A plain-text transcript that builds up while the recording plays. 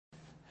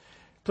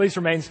Please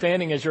remain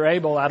standing as you're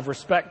able out of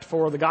respect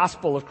for the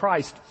gospel of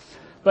Christ.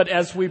 But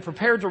as we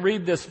prepare to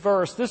read this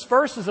verse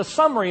is a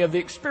summary of the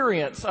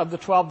experience of the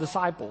 12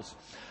 disciples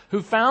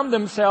who found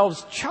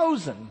themselves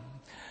chosen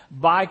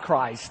by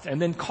Christ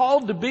and then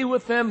called to be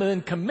with them and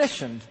then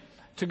commissioned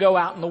to go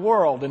out in the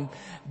world. And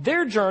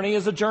their journey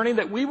is a journey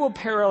that we will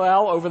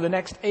parallel over the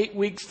next 8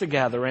 weeks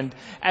together. And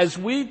as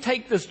we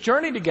take this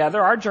journey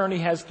together, our journey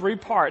has 3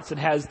 parts. It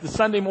has the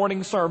Sunday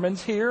morning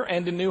sermons here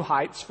and in New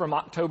Heights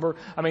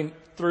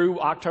through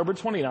October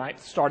 29th,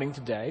 starting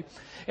today.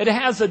 It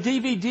has a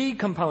DVD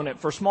component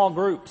for small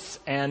groups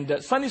and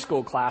Sunday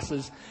school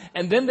classes.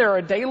 And then there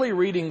are daily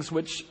readings,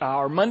 which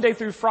are Monday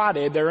through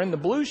Friday. They're in the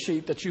blue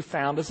sheet that you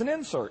found as an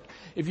insert.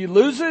 If you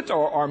lose it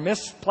or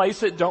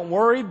misplace it, don't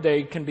worry.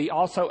 They can be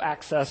also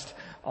accessed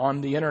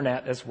on the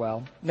internet as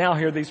well. Now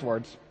hear these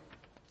words.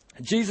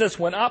 Jesus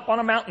went up on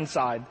a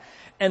mountainside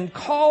and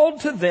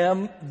called to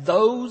them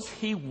those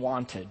he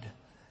wanted,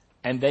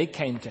 and they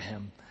came to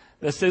him.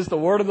 This is the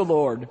word of the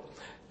Lord.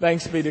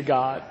 Thanks be to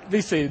God.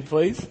 Be seated,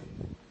 please.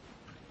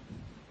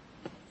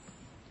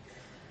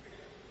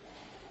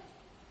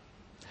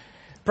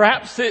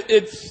 Perhaps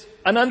it's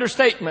an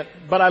understatement,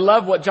 but I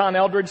love what John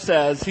Eldredge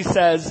says. He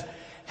says,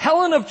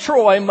 Helen of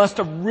Troy must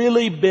have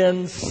really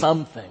been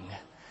something.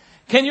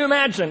 Can you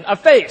imagine a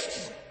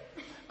face,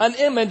 an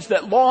image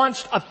that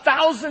launched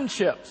 1,000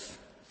 ships,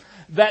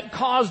 that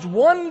caused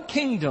one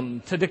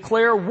kingdom to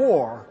declare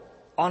war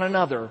on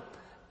another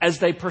as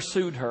they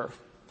pursued her?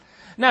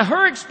 Now,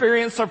 her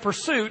experience of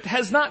pursuit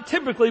has not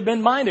typically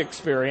been my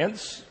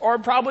experience, or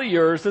probably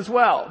yours as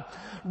well.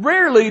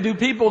 Rarely do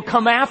people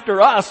come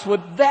after us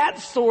with that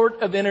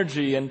sort of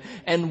energy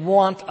and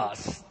want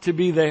us to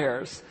be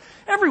theirs.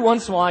 Every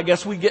once in a while, I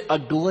guess we get a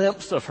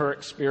glimpse of her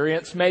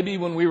experience. Maybe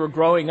when we were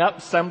growing up,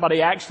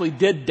 somebody actually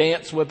did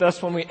dance with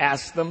us when we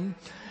asked them.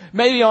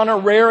 Maybe on a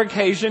rare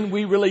occasion,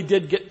 we really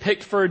did get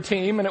picked for a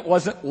team and it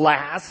wasn't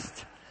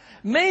last.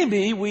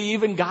 Maybe we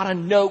even got a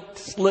note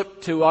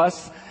slipped to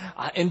us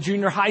in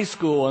junior high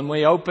school, and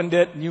we opened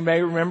it, and you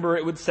may remember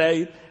it would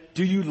say,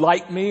 do you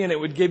like me? And it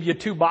would give you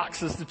 2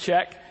 boxes to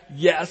check.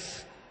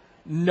 Yes.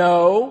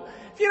 No.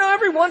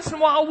 Every once in a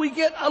while we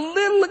get a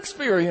little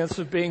experience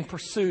of being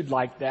pursued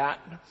like that.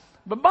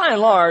 But by and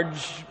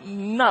large,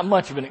 not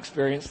much of an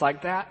experience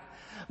like that.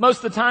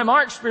 Most of the time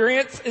our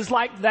experience is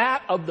like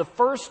that of the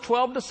first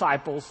 12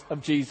 disciples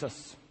of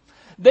Jesus.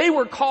 They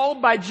were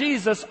called by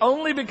Jesus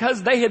only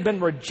because they had been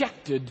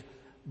rejected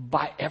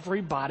by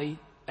everybody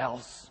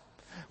else.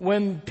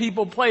 When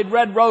people played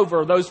Red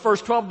Rover, those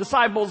first 12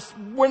 disciples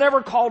were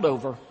never called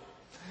over.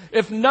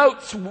 If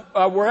notes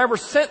were ever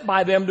sent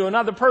by them to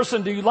another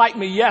person, do you like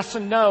me? Yes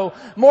and no.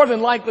 More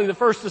than likely, the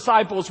first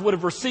disciples would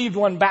have received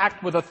one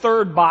back with a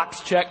 3rd box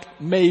check,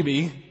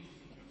 maybe.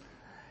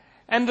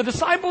 And the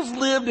disciples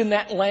lived in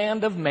that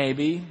land of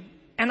maybe.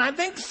 And I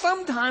think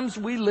sometimes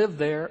we live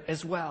there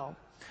as well.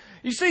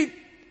 You see,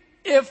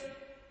 if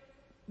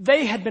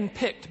they had been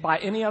picked by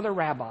any other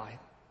rabbi,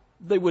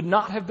 they would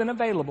not have been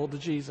available to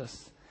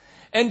Jesus.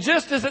 And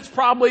just as it's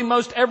probably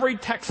most every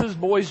Texas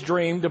boy's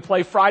dream to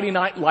play Friday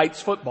Night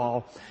Lights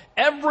football,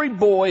 every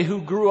boy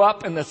who grew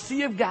up in the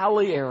Sea of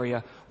Galilee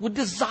area would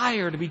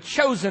desire to be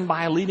chosen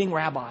by a leading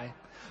rabbi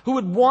who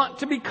would want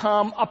to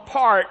become a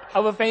part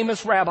of a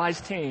famous rabbi's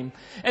team.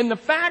 And the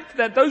fact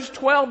that those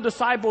 12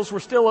 disciples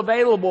were still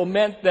available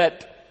meant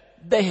that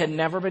they had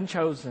never been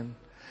chosen.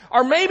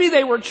 Or maybe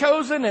they were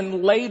chosen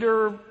and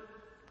later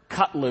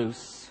cut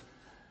loose.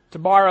 To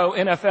borrow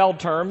NFL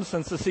terms,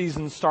 since the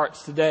season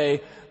starts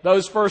today,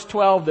 those first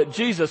 12 that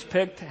Jesus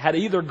picked had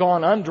either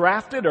gone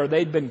undrafted or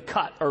they'd been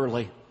cut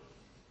early.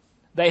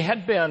 They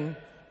had been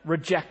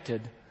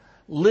rejected,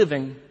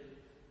 living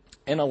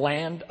in a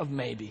land of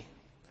maybe.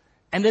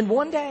 And then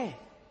one day,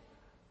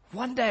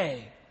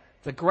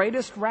 the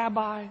greatest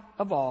rabbi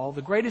of all,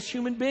 the greatest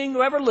human being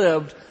who ever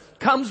lived,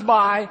 comes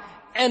by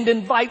and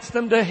invites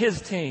them to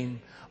his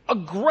team. A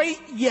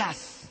great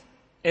yes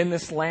in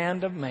this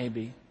land of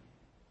maybe.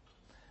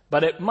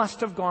 But it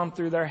must have gone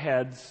through their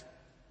heads.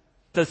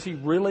 Does he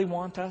really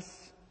want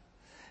us?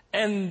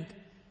 And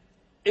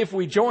if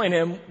we join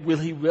him, will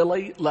he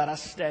really let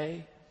us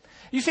stay?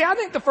 You see, I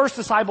think the first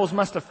disciples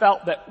must have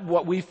felt that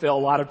what we feel a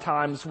lot of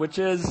times, which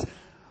is,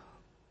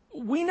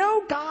 we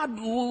know God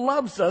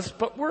loves us,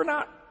 but we're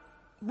not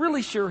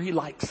really sure he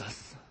likes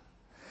us.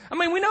 I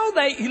mean, we know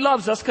he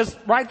loves us because,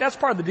 right, that's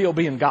part of the deal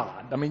being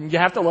God. I mean, you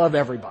have to love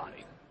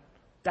everybody.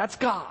 That's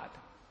God.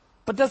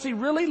 But does he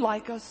really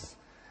like us?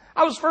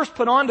 I was first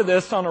put onto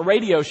this on a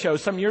radio show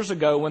some years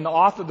ago when the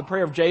author of the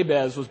Prayer of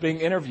Jabez was being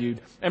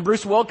interviewed. And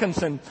Bruce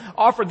Wilkinson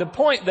offered the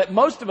point that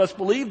most of us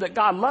believe that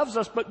God loves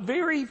us, but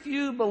very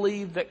few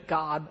believe that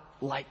God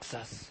likes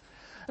us.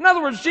 In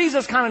other words,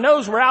 Jesus kind of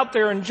knows we're out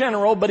there in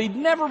general, but he'd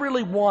never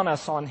really want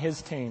us on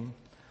his team.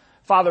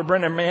 Father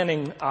Brennan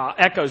Manning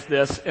echoes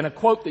this in a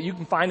quote that you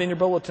can find in your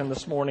bulletin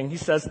this morning. He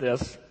says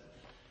this,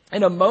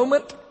 "In a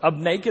moment of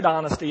naked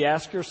honesty,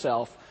 ask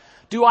yourself,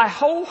 do I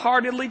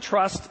wholeheartedly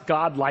trust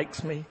God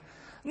likes me?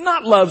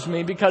 Not loves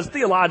me because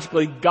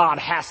theologically God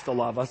has to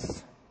love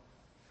us.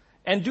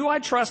 And do I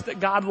trust that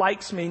God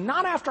likes me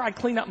not after I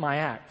clean up my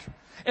act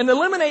and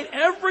eliminate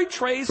every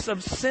trace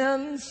of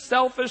sin,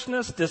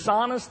 selfishness,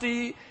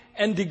 dishonesty,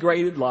 and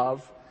degraded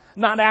love?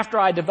 Not after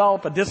I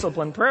develop a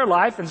disciplined prayer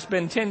life and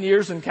spend 10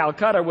 years in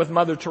Calcutta with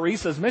Mother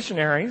Teresa's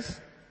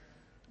missionaries,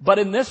 but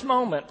in this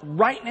moment,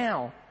 right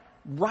now,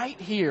 right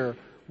here,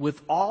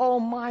 with all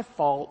my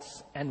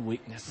faults and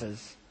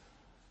weaknesses.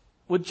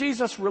 Would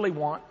Jesus really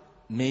want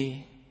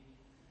me?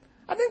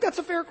 I think that's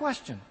a fair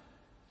question.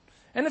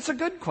 And it's a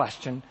good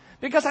question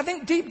because I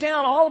think deep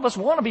down all of us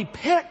want to be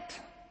picked.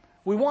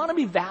 We want to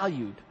be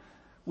valued.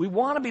 We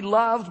want to be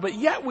loved, but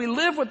yet we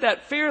live with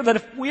that fear that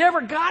if we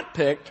ever got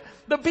picked,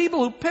 the people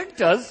who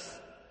picked us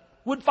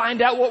would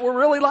find out what we're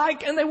really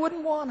like and they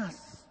wouldn't want us.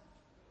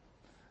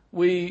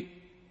 We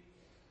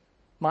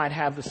might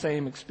have the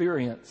same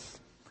experience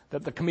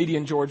that the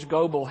comedian George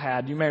Gobel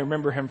had. You may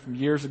remember him from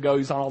years ago.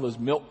 He's on all those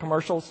milk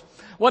commercials.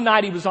 One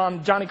night he was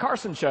on Johnny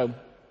Carson show.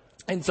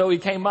 And so he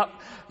came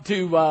up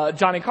to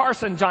Johnny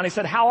Carson. Johnny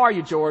said, "How are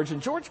you, George?"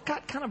 And George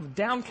got kind of a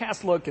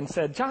downcast look and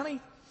said, "Johnny,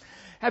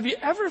 have you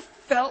ever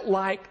felt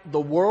like the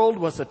world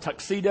was a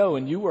tuxedo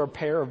and you were a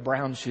pair of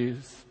brown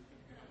shoes?"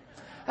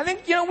 I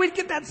think, we'd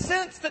get that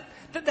sense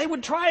that they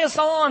would try us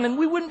on and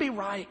we wouldn't be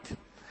right.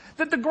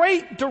 That the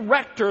great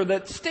director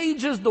that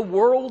stages the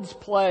world's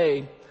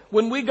play,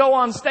 when we go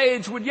on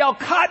stage, would yell,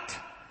 "Cut!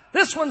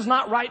 This one's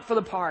not right for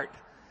the part."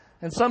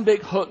 And some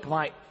big hook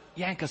might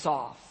yank us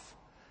off.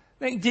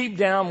 I think deep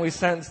down we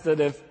sense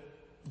that if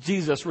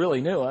Jesus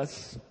really knew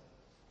us,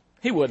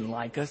 He wouldn't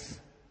like us.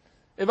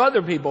 If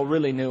other people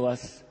really knew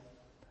us,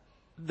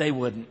 they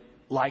wouldn't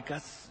like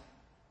us.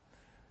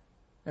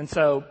 And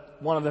so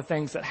one of the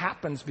things that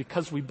happens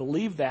because we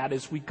believe that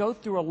is we go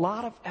through a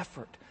lot of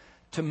effort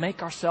to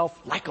make ourselves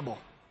likable,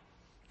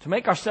 to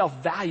make ourselves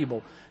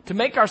valuable, to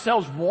make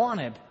ourselves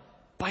wanted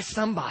by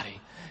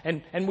somebody.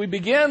 And we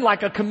begin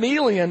like a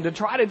chameleon to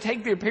try to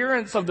take the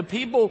appearance of the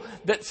people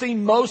that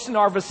seem most in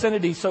our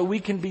vicinity so we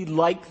can be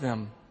like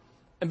them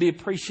and be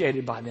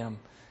appreciated by them.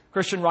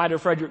 Christian writer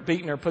Frederick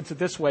Buechner puts it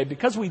this way: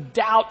 because we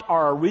doubt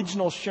our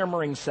original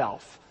shimmering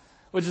self,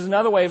 which is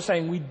another way of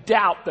saying we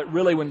doubt that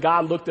really when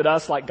God looked at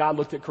us like God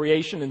looked at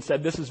creation and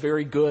said, "This is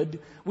very good,"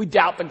 we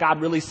doubt that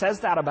God really says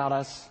that about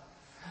us.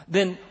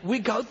 Then we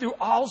go through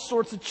all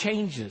sorts of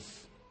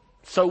changes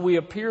so we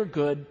appear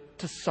good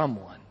to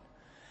someone.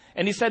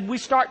 And he said we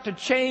start to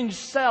change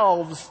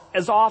selves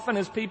as often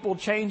as people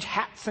change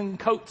hats and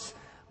coats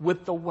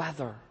with the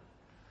weather,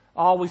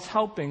 always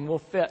hoping we'll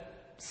fit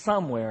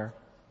somewhere,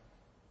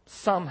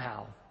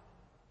 somehow,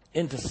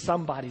 into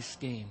somebody's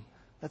scheme,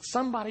 that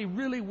somebody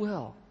really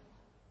will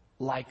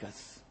like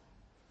us.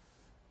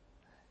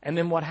 And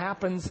then what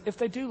happens if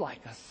they do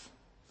like us?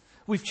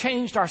 We've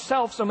changed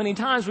ourselves so many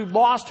times, we've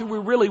lost who we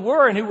really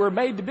were and who we're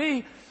made to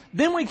be.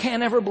 Then we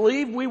can't ever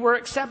believe we were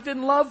accepted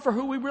and loved for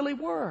who we really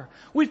were.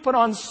 We've put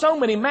on so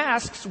many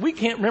masks, we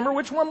can't remember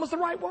which one was the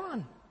right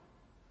one.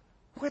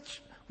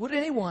 Would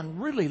anyone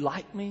really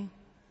like me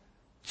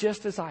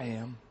just as I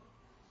am?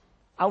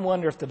 I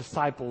wonder if the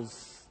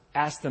disciples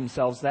asked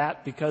themselves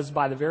that because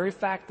by the very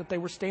fact that they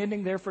were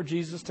standing there for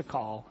Jesus to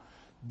call,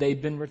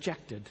 they'd been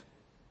rejected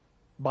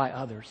by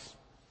others.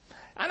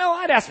 I know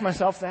I'd ask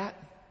myself that.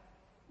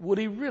 Would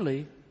He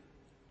really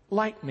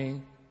like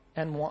me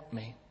and want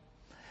me?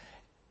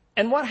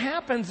 And what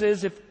happens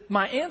is if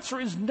my answer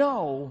is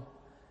no,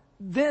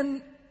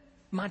 then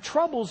my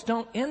troubles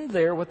don't end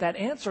there with that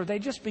answer. They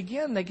just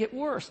begin. They get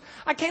worse.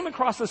 I came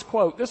across this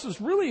quote. This is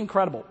really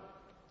incredible.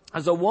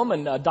 As a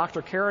woman,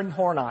 Dr. Karen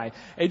Horney,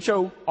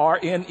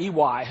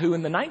 Horney, who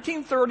in the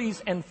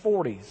 1930s and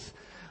 40s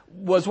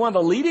was one of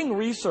the leading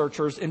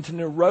researchers into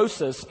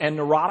neurosis and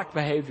neurotic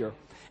behavior.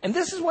 And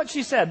this is what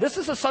she said. This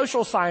is a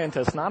social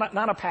scientist,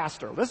 not a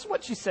pastor. This is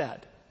what she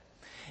said.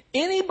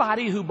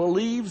 Anybody who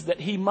believes that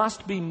he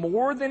must be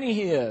more than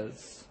he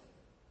is,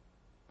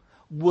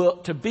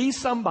 to be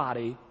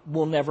somebody,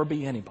 will never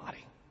be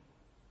anybody.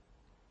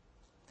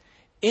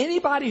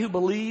 Anybody who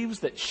believes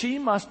that she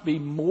must be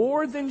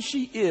more than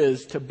she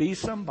is to be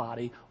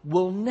somebody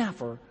will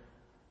never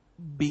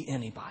be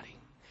anybody.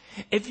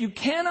 If you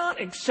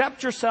cannot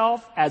accept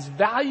yourself as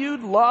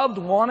valued, loved,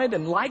 wanted,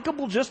 and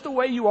likable just the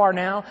way you are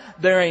now,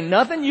 there ain't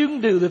nothing you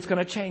can do that's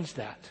going to change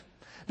that.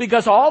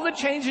 Because all the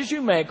changes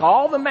you make,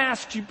 all the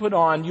masks you put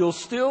on, you'll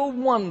still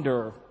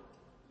wonder,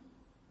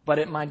 but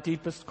at my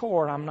deepest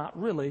core, I'm not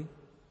really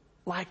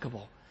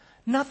likable.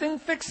 Nothing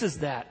fixes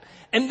that.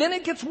 And then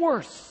it gets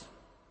worse.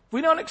 If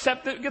we don't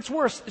accept it, it gets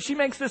worse. She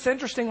makes this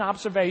interesting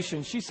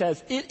observation. She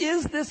says, it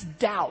is this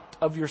doubt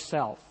of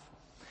yourself,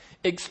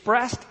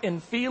 expressed in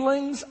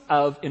feelings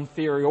of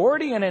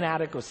inferiority and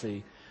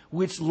inadequacy,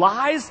 which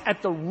lies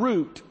at the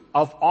root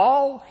of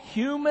all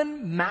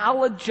human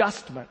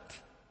maladjustment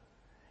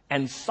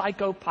and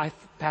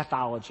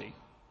psychopathology.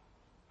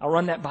 I'll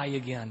run that by you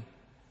again.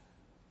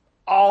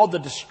 All the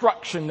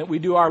destruction that we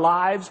do our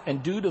lives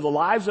and do to the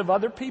lives of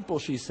other people,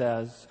 she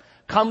says,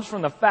 comes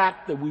from the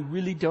fact that we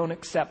really don't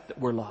accept that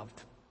we're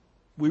loved.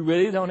 We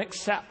really don't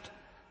accept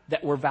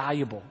that we're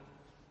valuable,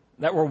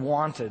 that we're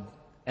wanted,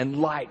 and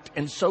liked.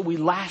 And so we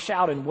lash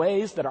out in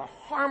ways that are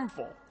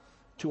harmful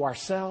to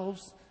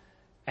ourselves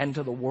and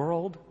to the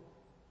world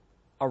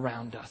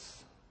around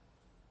us.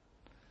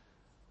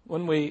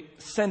 When we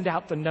send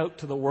out the note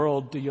to the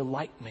world, "Do you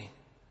like me?"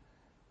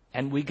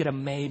 and we get a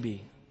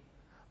maybe,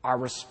 our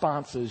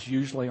responses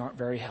usually aren't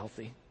very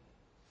healthy.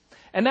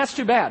 And that's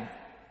too bad.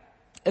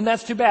 And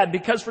that's too bad,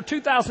 because for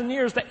 2,000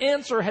 years, the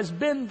answer has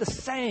been the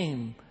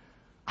same.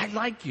 I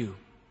like you.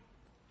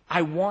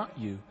 I want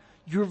you.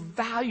 You're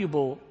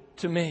valuable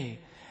to me.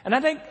 And I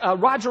think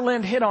Roger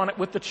Lind hit on it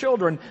with the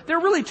children. There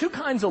are really two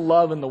kinds of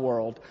love in the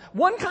world.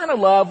 One kind of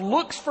love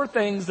looks for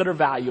things that are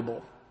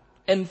valuable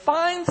and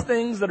finds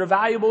things that are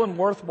valuable and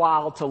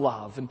worthwhile to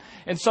love.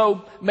 And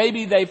so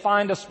maybe they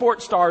find a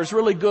sports star is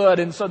really good,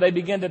 and so they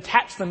begin to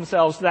attach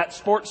themselves to that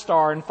sports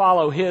star and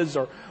follow his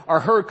or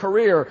her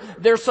career.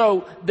 They're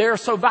so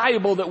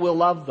valuable that we'll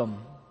love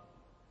them.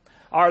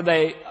 Or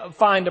they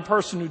find a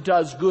person who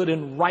does good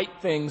and right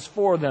things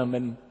for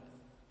them,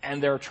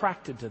 and they're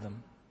attracted to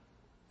them.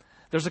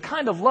 There's a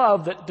kind of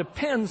love that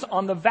depends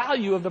on the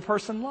value of the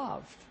person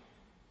loved.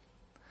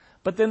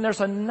 But then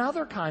there's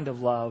another kind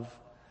of love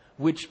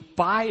which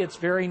by its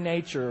very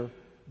nature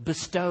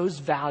bestows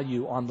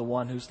value on the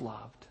one who's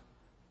loved.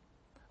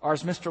 Or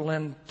as Mr.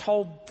 Lind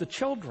told the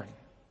children,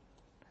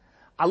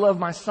 "I love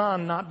my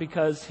son not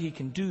because he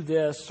can do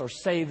this or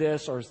say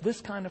this or is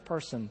this kind of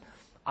person.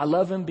 I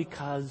love him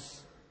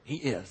because he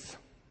is."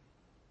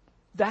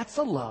 That's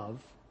a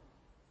love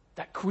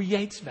that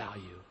creates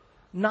value,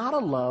 not a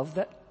love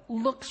that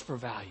looks for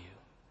value.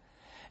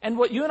 And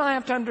what you and I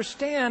have to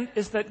understand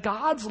is that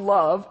God's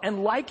love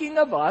and liking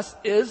of us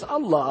is a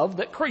love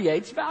that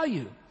creates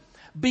value.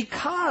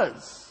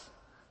 Because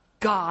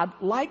God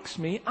likes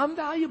me, I'm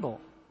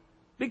valuable.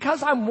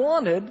 Because I'm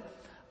wanted,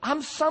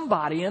 I'm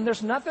somebody, and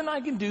there's nothing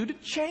I can do to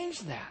change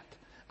that.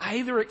 I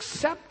either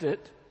accept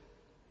it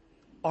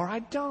or I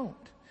don't.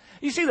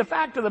 You see, the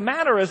fact of the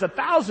matter is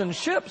 1,000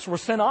 ships were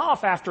sent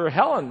off after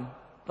Helen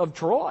of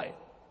Troy.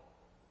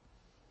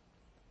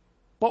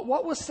 But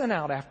what was sent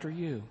out after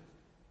you?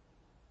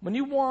 When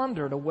you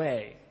wandered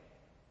away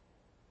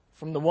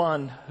from the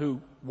one who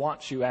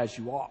wants you as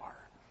you are,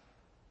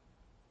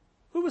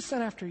 who was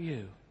sent after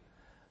you?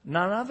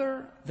 None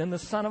other than the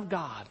Son of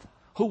God,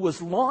 who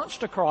was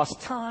launched across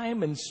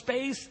time and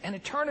space and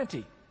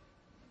eternity,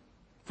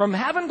 from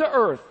heaven to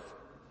earth,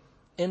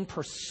 in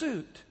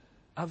pursuit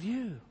of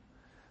you.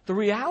 The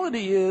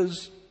reality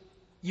is,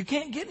 you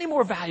can't get any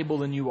more valuable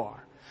than you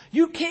are.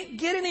 You can't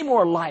get any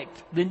more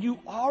liked than you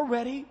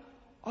already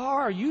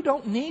are. You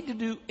don't need to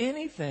do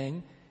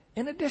anything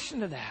in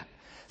addition to that.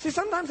 See,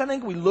 sometimes I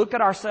think we look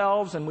at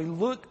ourselves and we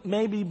look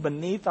maybe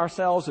beneath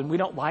ourselves and we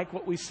don't like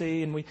what we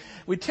see, and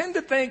we tend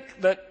to think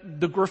that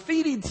the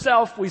graffitied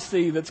self we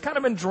see that's kind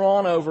of been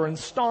drawn over and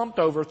stomped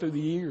over through the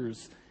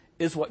years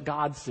is what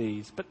God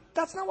sees. But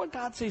that's not what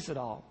God sees at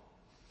all.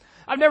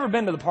 I've never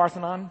been to the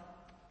Parthenon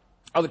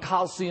or the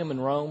Colosseum in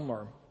Rome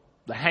or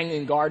the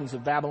Hanging Gardens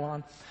of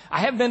Babylon. I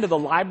have been to the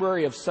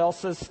Library of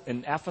Celsus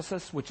in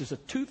Ephesus, which is a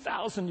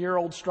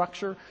 2,000-year-old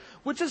structure,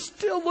 which is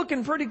still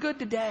looking pretty good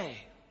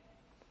today.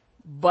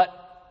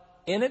 But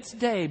in its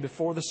day,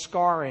 before the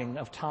scarring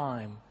of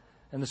time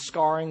and the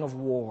scarring of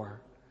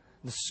war,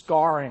 the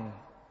scarring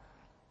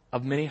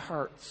of many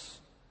hurts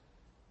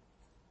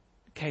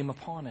came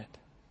upon it,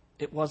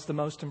 it was the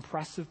most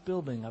impressive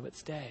building of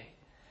its day.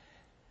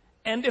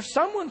 And if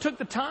someone took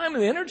the time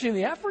and the energy and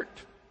the effort,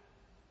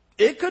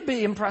 it could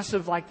be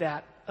impressive like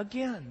that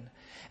again.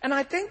 And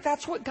I think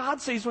that's what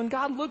God sees when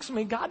God looks at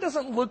me. God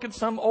doesn't look at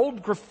some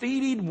old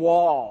graffitied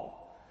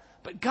wall,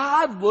 but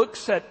God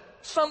looks at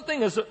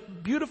something as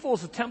beautiful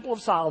as the Temple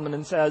of Solomon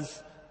and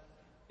says,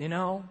 you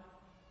know,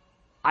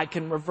 I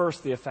can reverse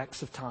the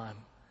effects of time.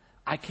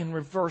 I can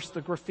reverse the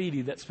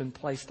graffiti that's been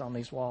placed on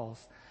these walls.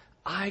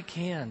 I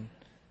can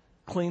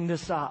clean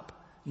this up,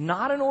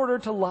 not in order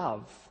to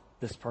love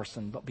this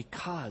person, but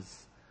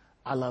because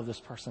I love this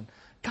person.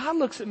 God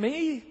looks at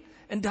me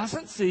and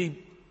doesn't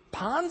see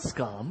pond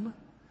scum.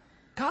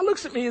 God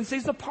looks at me and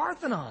sees the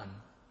Parthenon,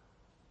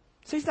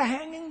 sees the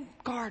Hanging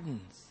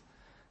Gardens.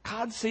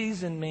 God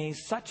sees in me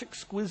such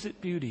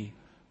exquisite beauty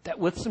that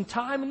with some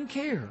time and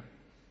care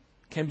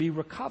can be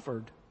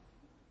recovered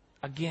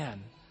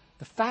again.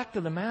 The fact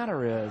of the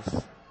matter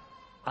is,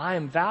 I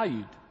am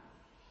valued,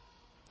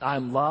 I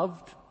am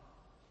loved,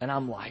 and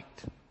I'm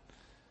liked.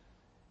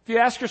 If you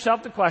ask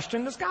yourself the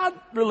question, does God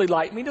really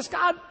like me? Does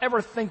God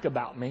ever think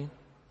about me?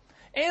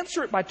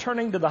 Answer it by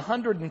turning to the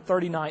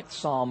 139th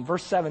Psalm,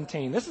 verse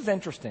 17. This is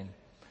interesting.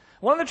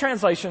 One of the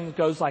translations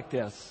goes like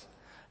this: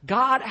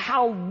 God,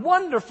 how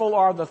wonderful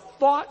are the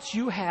thoughts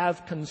you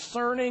have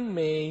concerning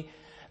me.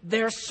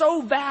 They're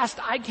so vast,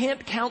 I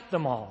can't count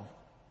them all.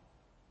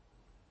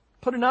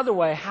 Put another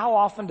way, how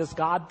often does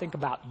God think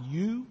about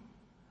you?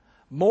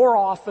 More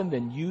often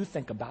than you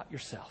think about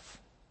yourself.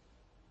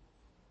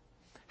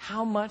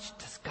 How much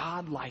does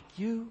God like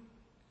you?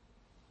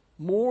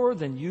 More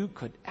than you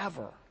could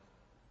ever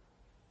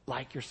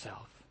like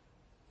yourself.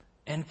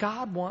 And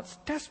God wants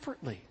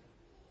desperately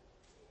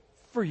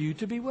for you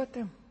to be with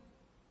Him.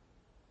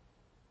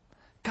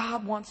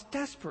 God wants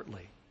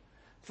desperately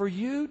for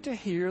you to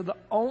hear the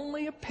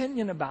only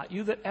opinion about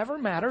you that ever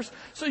matters,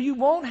 so you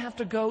won't have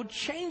to go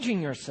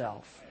changing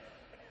yourself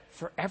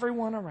for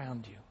everyone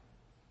around you.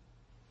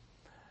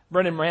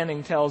 Brendan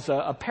Manning tells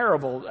a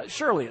parable,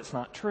 surely it's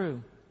not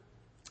true,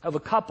 of a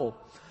couple.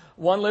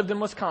 One lived in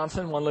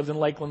Wisconsin, one lived in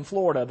Lakeland,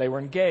 Florida. They were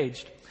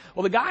engaged.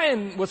 Well, the guy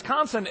in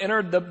Wisconsin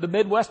entered the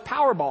Midwest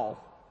Powerball.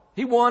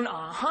 He won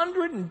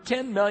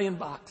 $110 million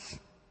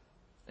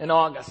in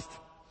August.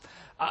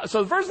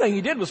 So the first thing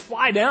he did was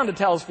fly down to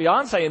tell his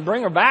fiancée and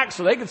bring her back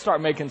so they could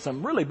start making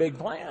some really big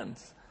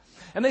plans.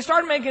 And they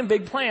started making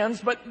big plans,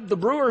 but the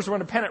Brewers were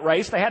in a pennant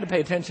race. They had to pay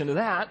attention to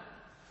that.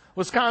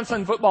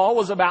 Wisconsin football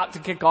was about to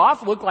kick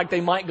off. It looked like they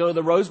might go to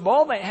the Rose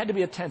Bowl. They had to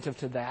be attentive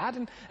to that.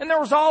 And there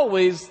was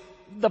always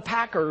the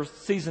Packers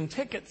season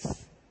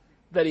tickets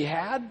that he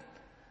had.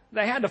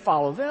 They had to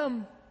follow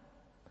them.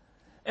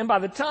 And by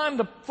the time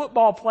the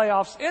football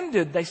playoffs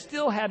ended, they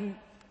still hadn't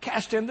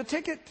cashed in the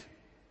ticket.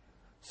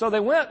 So they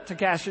went to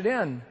cash it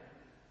in.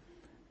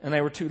 And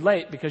they were too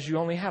late because you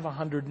only have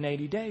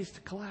 180 days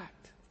to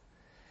collect.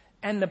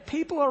 And the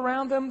people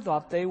around them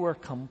thought they were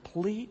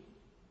complete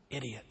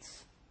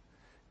idiots,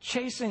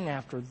 chasing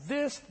after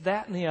this,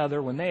 that, and the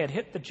other when they had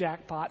hit the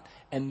jackpot,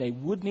 and they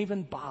wouldn't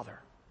even bother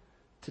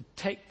to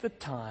take the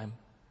time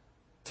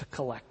to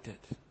collect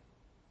it.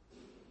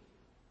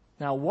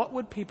 Now, what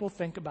would people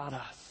think about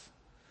us,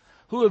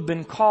 who have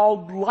been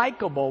called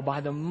likable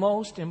by the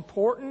most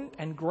important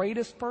and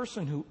greatest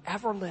person who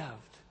ever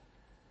lived,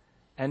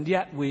 and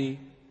yet we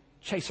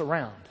chase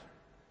around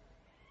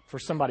for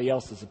somebody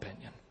else's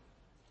opinion?